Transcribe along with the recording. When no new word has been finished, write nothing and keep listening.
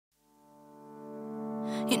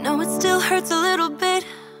You know it still hurts a little bit,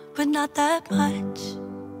 but not that much.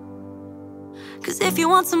 'Cause if you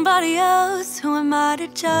want somebody else, who am I to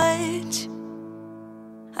judge?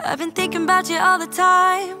 I've been thinking about you all the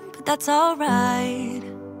time, but that's alright.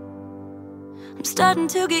 I'm starting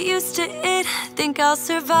to get used to it, think I'll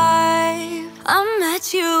survive. I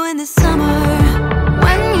met you in the summer,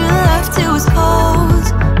 when you left it was cold.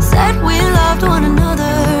 Said we loved one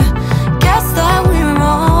another, guess that we were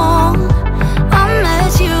wrong. I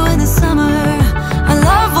met you in the summer, our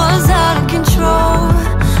love was out of control.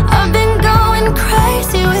 I've been going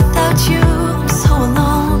crazy without you, I'm so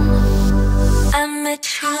alone. I met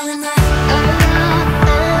you in the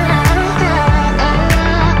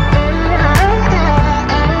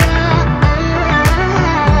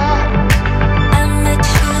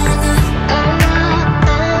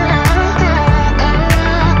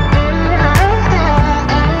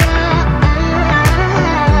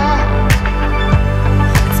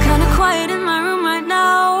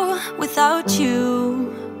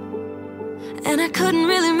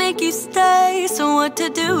what to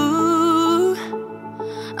do.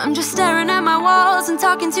 I'm just staring at my walls and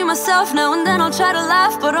talking to myself. Now and then I'll try to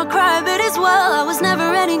laugh, but I'll cry a bit as well. I was never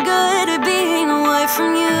any good at being away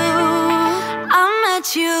from you. I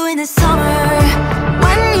met you in the summer,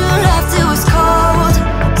 when you left it was cold.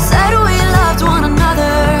 Said we loved one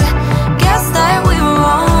another, guess that we were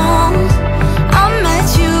wrong. I met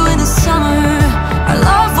you in the summer, our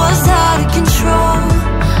love was out of control.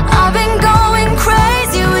 I've been going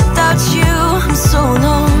crazy without you, I'm so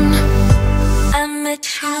alone. I met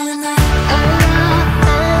you in the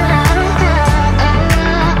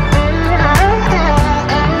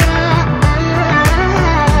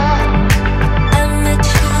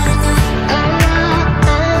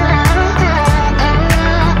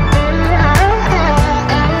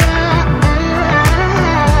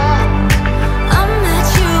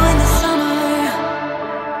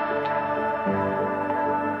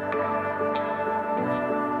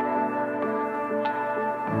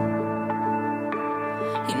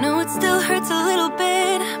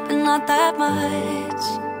that much.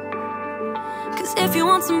 'Cause if you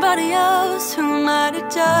want somebody else, who am I to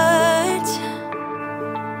judge?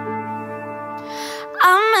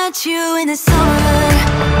 I met you in the summer,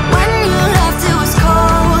 when you